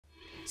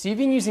So you've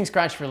been using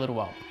Scratch for a little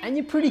while, and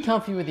you're pretty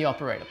comfy with the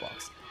operator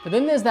blocks. But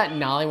then there's that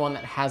gnarly one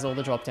that has all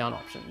the drop-down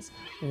options.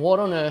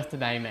 What on earth do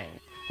they mean?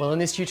 Well, in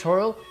this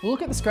tutorial, we'll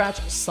look at the Scratch,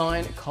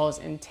 Sine, Cos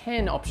and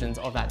Tan options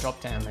of that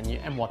drop-down menu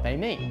and what they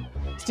mean.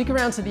 Stick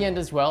around to the end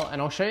as well,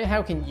 and I'll show you how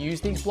you can use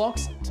these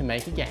blocks to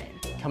make a game.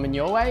 Coming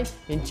your way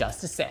in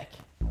just a sec.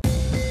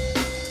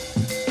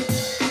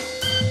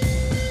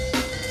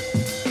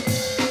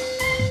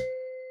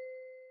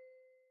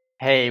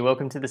 Hey,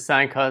 welcome to the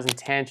Sine, Cos and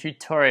Tan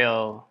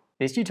tutorial.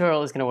 This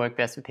tutorial is going to work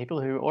best with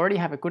people who already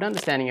have a good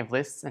understanding of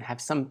lists and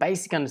have some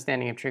basic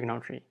understanding of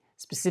trigonometry,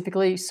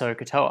 specifically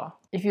SOHCAHTOA.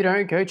 If you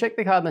don't, go check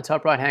the card in the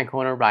top right hand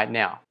corner right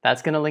now.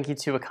 That's going to link you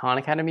to a Khan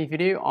Academy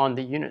video on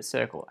the unit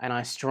circle, and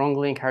I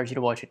strongly encourage you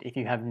to watch it if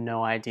you have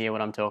no idea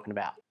what I'm talking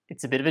about.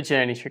 It's a bit of a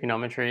journey,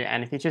 trigonometry,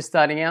 and if you're just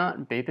starting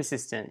out, be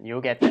persistent,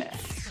 you'll get there.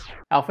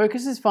 Our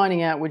focus is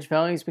finding out which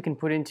values we can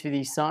put into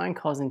the sine,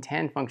 cos and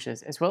tan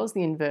functions, as well as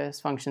the inverse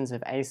functions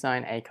of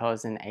asin,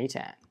 acos and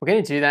atan. We're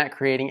going to do that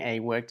creating a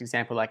worked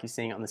example like you're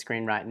seeing on the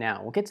screen right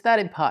now. We'll get to that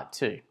in part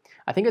 2.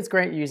 I think it's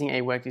great using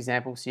a worked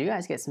example so you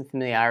guys get some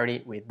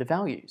familiarity with the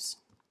values.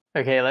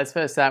 Okay, let's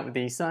first start with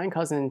the sine,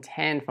 cos and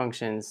tan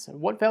functions.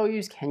 What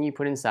values can you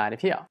put inside of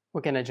here?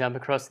 We're going to jump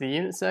across the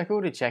unit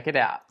circle to check it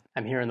out.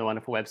 I'm here on the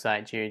wonderful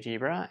website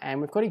GeoGebra, and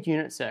we've got a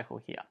unit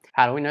circle here.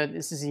 How do we know that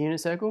this is a unit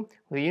circle?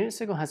 Well, the unit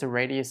circle has a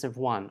radius of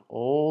 1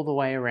 all the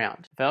way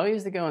around.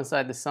 Values that go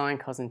inside the sine,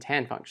 cos and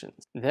tan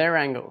functions, they're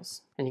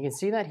angles. And you can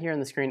see that here on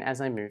the screen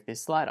as I move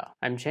this slider.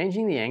 I'm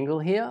changing the angle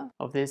here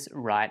of this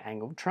right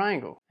angled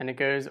triangle, and it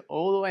goes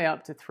all the way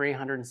up to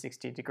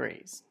 360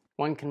 degrees.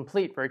 One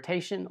complete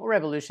rotation or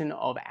revolution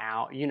of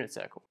our unit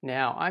circle.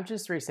 Now, I've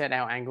just reset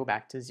our angle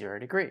back to 0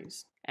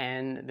 degrees.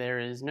 And there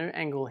is no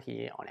angle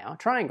here on our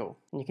triangle.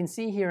 And you can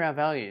see here our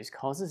values,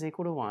 cos is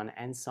equal to 1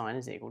 and sine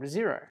is equal to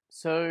 0.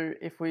 So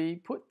if we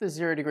put the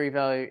 0 degree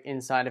value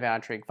inside of our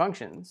trig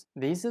functions,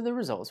 these are the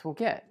results we'll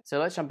get. So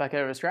let's jump back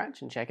over to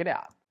Scratch and check it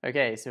out.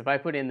 Okay, so if I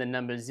put in the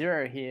number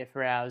 0 here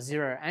for our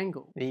 0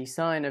 angle, the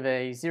sine of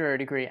a 0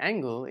 degree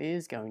angle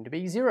is going to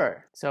be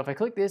 0. So if I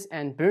click this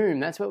and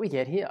boom, that's what we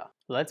get here.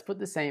 Let's put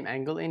the same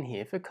angle in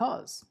here for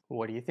cos.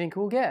 What do you think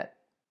we'll get?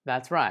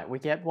 That's right, we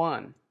get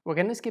 1. We're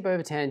going to skip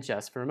over tan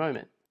just for a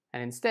moment,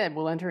 and instead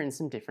we'll enter in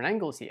some different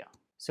angles here.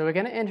 So we're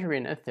going to enter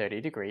in a 30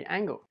 degree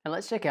angle, and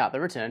let's check out the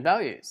return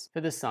values. For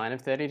the sine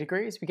of 30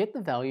 degrees, we get the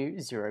value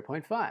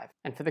 0.5,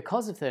 and for the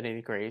cos of 30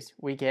 degrees,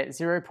 we get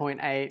 0.8.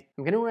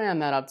 I'm going to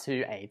round that up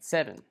to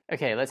 87.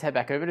 Okay, let's head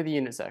back over to the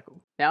unit circle.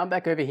 Now I'm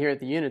back over here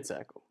at the unit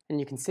circle, and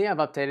you can see I've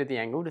updated the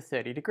angle to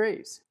 30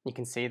 degrees. You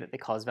can see that the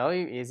cos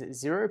value is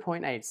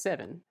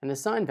 0.87 and the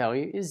sine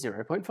value is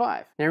 0.5.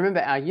 Now remember,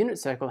 our unit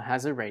circle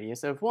has a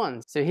radius of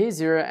 1, so here's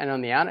 0 and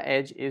on the outer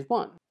edge is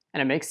 1. And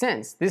it makes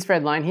sense. This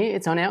red line here,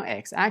 it's on our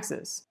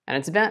x-axis. And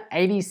it's about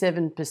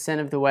 87%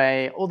 of the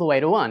way all the way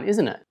to 1,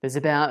 isn't it? There's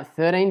about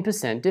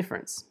 13%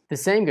 difference. The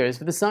same goes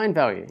for the sine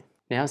value.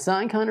 Now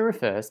sine kind of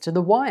refers to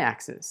the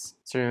y-axis.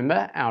 So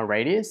remember, our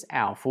radius,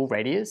 our full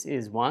radius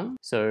is 1,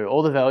 so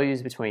all the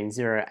values between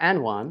 0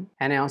 and 1,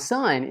 and our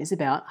sine is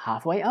about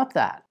halfway up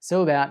that,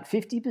 so about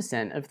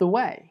 50% of the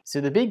way. So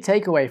the big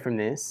takeaway from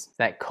this is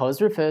that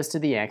cos refers to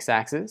the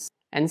x-axis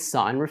and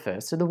sine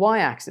refers to the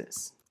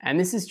y-axis. And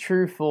this is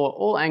true for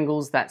all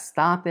angles that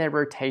start their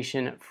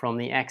rotation from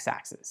the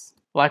x-axis,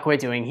 like we're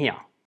doing here.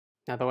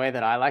 Now the way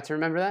that I like to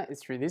remember that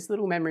is through this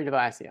little memory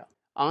device here.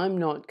 I'm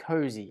not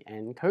cozy,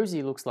 and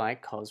cozy looks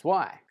like cos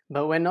y.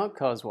 But we're not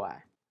cos y.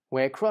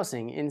 We're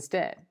crossing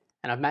instead.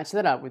 And I've matched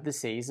that up with the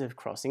c's of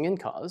crossing and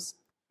cos,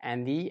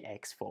 and the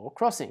x for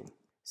crossing.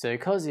 So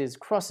cos is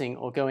crossing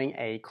or going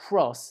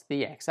across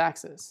the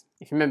x-axis.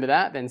 If you remember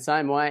that, then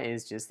sine y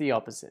is just the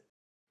opposite.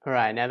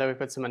 Alright, now that we've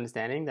got some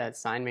understanding that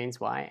sine means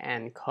y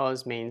and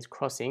cos means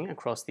crossing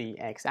across the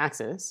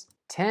x-axis,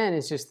 tan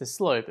is just the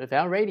slope of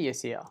our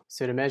radius here.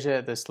 So to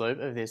measure the slope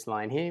of this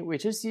line here, we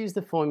just use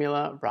the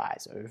formula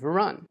rise over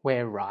run,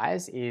 where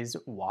rise is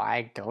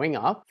y going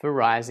up for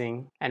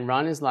rising, and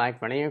run is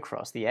like running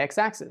across the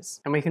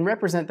x-axis. And we can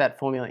represent that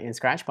formula in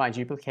Scratch by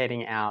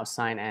duplicating our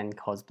sine and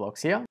cos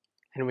blocks here.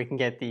 And we can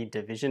get the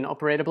division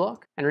operator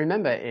block. And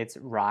remember, it's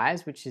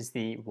rise, which is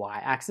the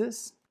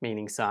y-axis,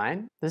 meaning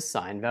sine, the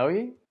sine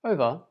value,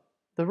 over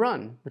the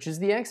run, which is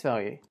the x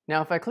value.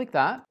 Now if I click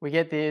that, we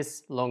get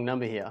this long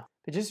number here.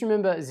 But just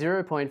remember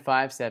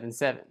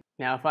 0.577.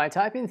 Now if I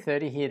type in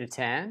 30 here to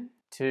tan,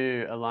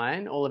 to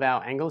align all of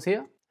our angles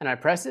here, and I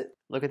press it,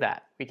 look at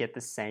that, we get the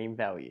same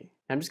value.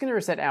 Now I'm just going to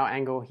reset our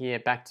angle here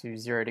back to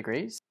 0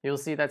 degrees. You'll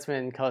see that's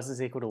when cos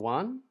is equal to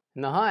 1.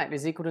 And the height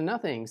is equal to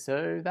nothing,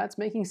 so that's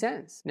making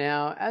sense.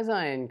 Now, as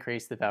I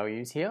increase the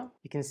values here,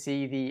 you can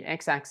see the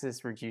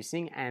x-axis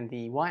reducing and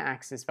the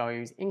y-axis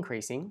values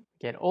increasing.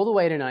 Get all the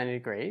way to 90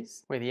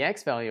 degrees, where the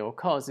x value, or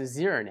cos, is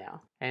 0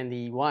 now, and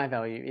the y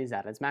value is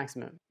at its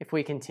maximum. If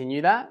we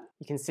continue that,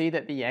 you can see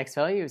that the x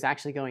value is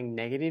actually going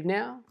negative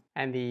now,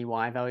 and the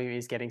y value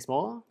is getting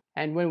smaller.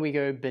 And when we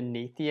go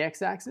beneath the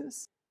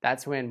x-axis,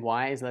 That's when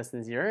y is less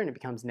than 0 and it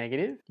becomes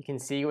negative. You can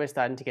see we're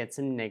starting to get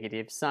some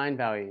negative sine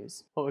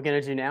values. What we're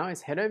going to do now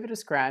is head over to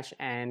Scratch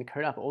and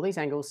code up all these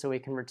angles so we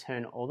can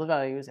return all the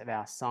values of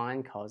our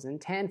sine, cos,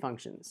 and tan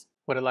functions.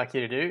 What I'd like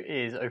you to do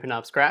is open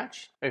up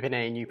Scratch, open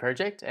a new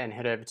project and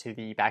head over to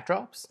the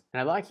backdrops.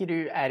 And I'd like you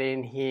to add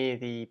in here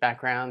the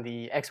background,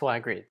 the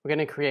XY grid. We're going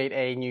to create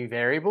a new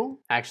variable.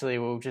 Actually,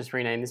 we'll just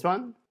rename this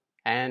one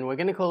and we're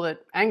going to call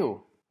it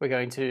angle. We're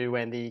going to,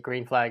 when the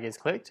green flag is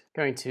clicked,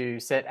 going to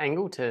set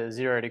angle to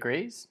 0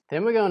 degrees.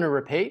 Then we're going to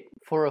repeat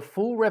for a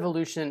full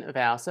revolution of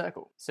our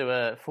circle. So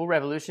a full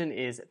revolution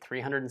is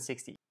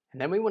 360.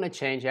 And then we want to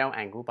change our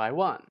angle by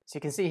 1. So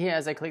you can see here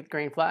as I click the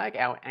green flag,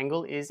 our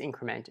angle is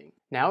incrementing.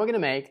 Now we're going to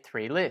make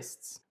 3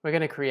 lists. We're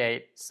going to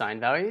create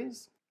sine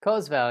values,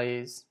 cos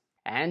values,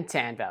 and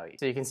tan values.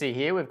 So you can see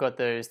here we've got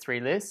those 3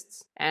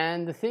 lists.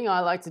 And the thing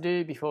I like to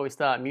do before we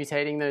start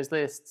mutating those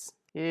lists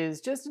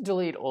is just to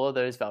delete all of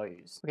those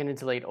values. We're going to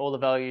delete all the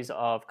values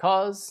of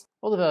cos,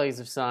 all the values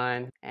of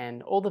sine,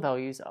 and all the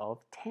values of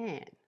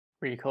tan.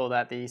 Recall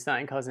that the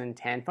sine, cos, and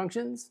tan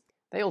functions,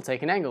 they all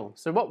take an angle.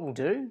 So what we'll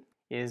do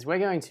is we're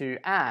going to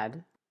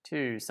add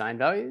to sine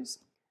values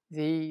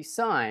the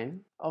sine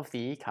of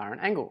the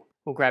current angle.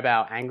 We'll grab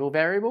our angle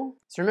variable.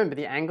 So remember,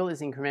 the angle is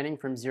incrementing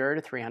from 0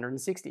 to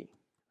 360.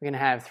 We're going to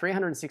have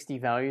 360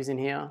 values in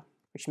here,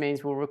 which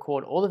means we'll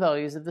record all the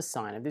values of the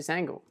sine of this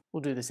angle.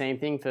 We'll do the same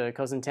thing for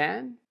cos and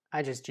tan.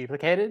 I just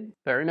duplicated,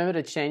 but remember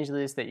to change the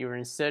list that you were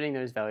inserting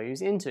those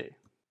values into.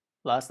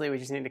 Lastly, we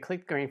just need to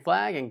click the green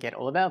flag and get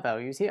all of our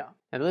values here.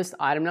 Now the list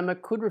item number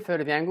could refer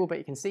to the angle, but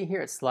you can see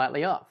here it's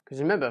slightly off.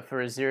 Because remember,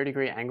 for a 0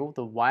 degree angle,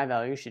 the y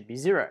value should be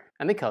 0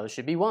 and the cos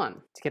should be 1.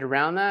 To get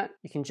around that,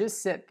 you can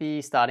just set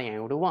the starting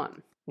angle to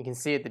 1. You can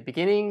see at the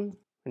beginning,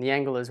 when the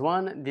angle is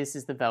 1, this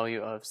is the value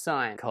of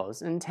sine,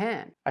 cos, and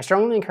tan. I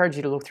strongly encourage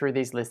you to look through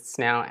these lists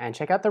now and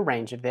check out the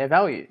range of their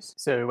values.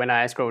 So when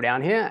I scroll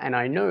down here, and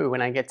I know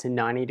when I get to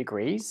 90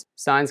 degrees,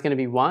 sine's going to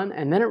be 1,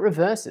 and then it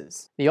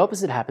reverses. The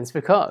opposite happens for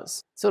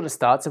cos. It sort of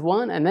starts at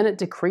 1, and then it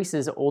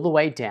decreases all the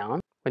way down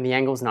when the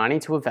angle's 90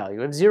 to a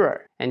value of 0.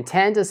 And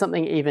tan does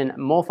something even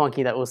more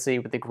funky that we'll see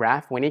with the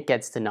graph when it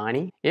gets to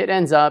 90. It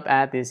ends up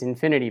at this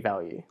infinity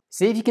value.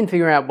 See if you can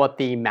figure out what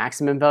the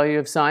maximum value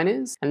of sine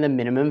is and the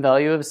minimum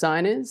value of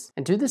sine is,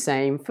 and do the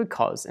same for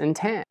cos and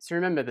tan. So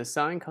remember, the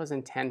sine, cos,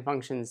 and tan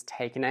functions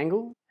take an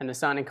angle, and the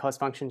sine and cos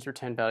functions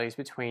return values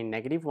between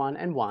 -1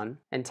 and 1,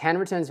 and tan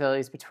returns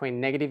values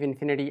between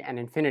 -infinity and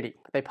infinity,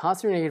 but they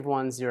pass through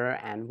 -1, 0,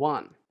 and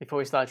 1. Before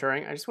we start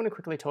drawing, I just want to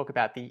quickly talk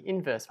about the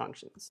inverse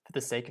functions. For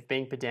the sake of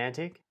being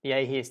pedantic, the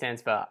A here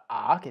stands for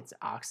arc, it's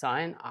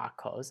arcsine,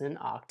 arccos, and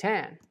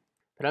arctan.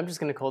 But I'm just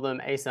going to call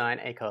them asine,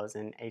 acos,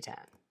 and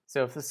atan.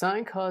 So if the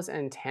sine, cos,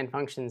 and tan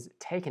functions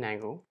take an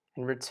angle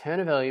and return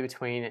a value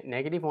between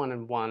 -1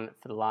 and 1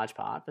 for the large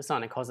part, for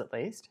sine and cos at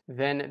least,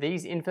 then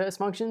these inverse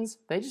functions,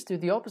 they just do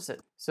the opposite.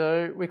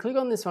 So we click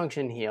on this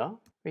function here,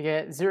 we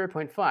get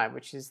 0.5,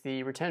 which is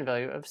the return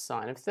value of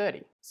sine of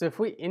 30. So if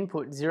we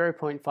input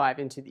 0.5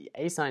 into the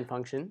asine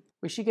function,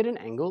 we should get an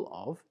angle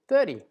of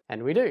 30,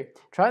 and we do.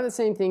 Try the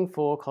same thing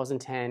for cos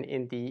and tan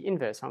in the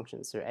inverse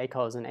functions, so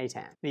acos and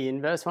atan. The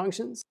inverse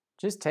functions,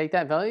 just take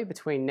that value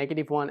between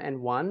 -1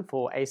 and 1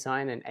 for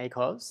asine and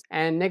acos,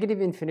 and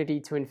 -infinity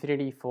to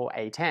infinity for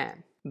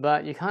atan.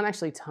 But you can't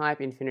actually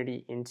type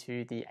infinity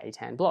into the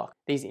atan block.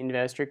 These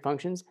inverse trig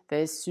functions,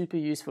 they're super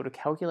useful to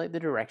calculate the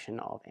direction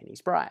of any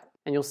sprite.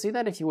 And you'll see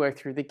that if you work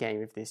through the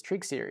game of this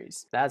trig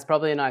series. That's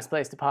probably a nice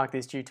place to park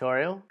this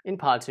tutorial. In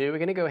part 2, we're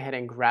going to go ahead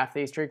and graph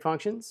these trig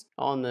functions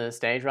on the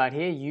stage right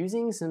here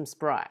using some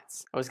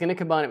sprites. I was going to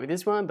combine it with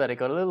this one, but it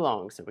got a little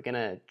long, so we're going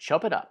to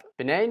chop it up.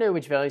 But now you know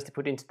which values to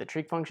put into the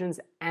trig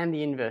functions and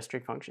the inverse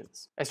trig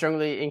functions. I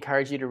strongly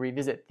encourage you to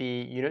revisit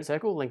the unit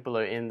circle, link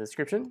below in the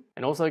description,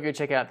 and also go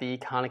check out the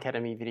Khan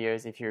Academy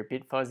videos if you're a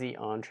bit fuzzy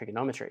on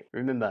trigonometry.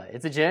 Remember,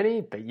 it's a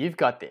journey, but you've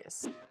got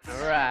this.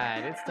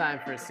 Alright, it's time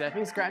for a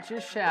Surfing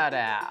Scratches shout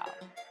out.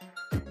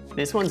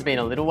 This one's been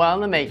a little while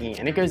in the making,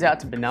 and it goes out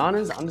to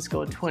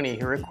bananas_20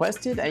 who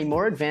requested a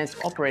more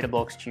advanced operator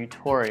blocks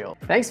tutorial.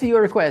 Thanks for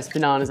your request,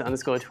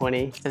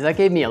 bananas_20, as that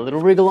gave me a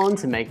little wriggle on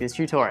to make this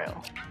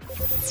tutorial.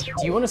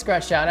 Do you want a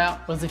Scratch shout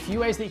out? Well, there's a few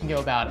ways that you can go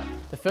about it.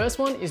 The first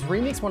one is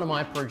remix one of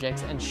my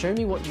projects and show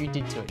me what you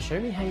did to it. Show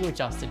me how you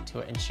adjusted to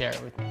it and share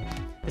it with me.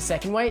 The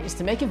second way is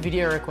to make a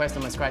video request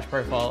on my Scratch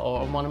profile or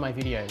on one of my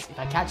videos. If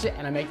I catch it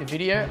and I make the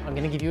video, I'm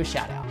gonna give you a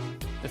shout out.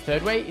 The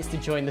third way is to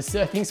join the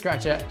Surfing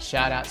Scratcher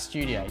Shout Out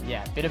Studio.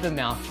 Yeah, bit of a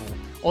mouthful.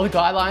 All the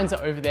guidelines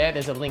are over there,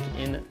 there's a link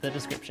in the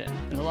description.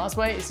 And the last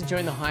way is to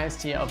join the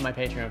highest tier of my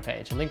Patreon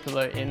page, a link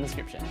below in the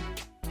description.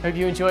 Hope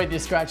you enjoyed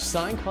this Scratch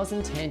Sine, Cos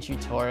and Tan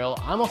tutorial.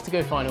 I'm off to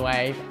go find a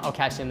wave. I'll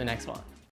catch you in the next one.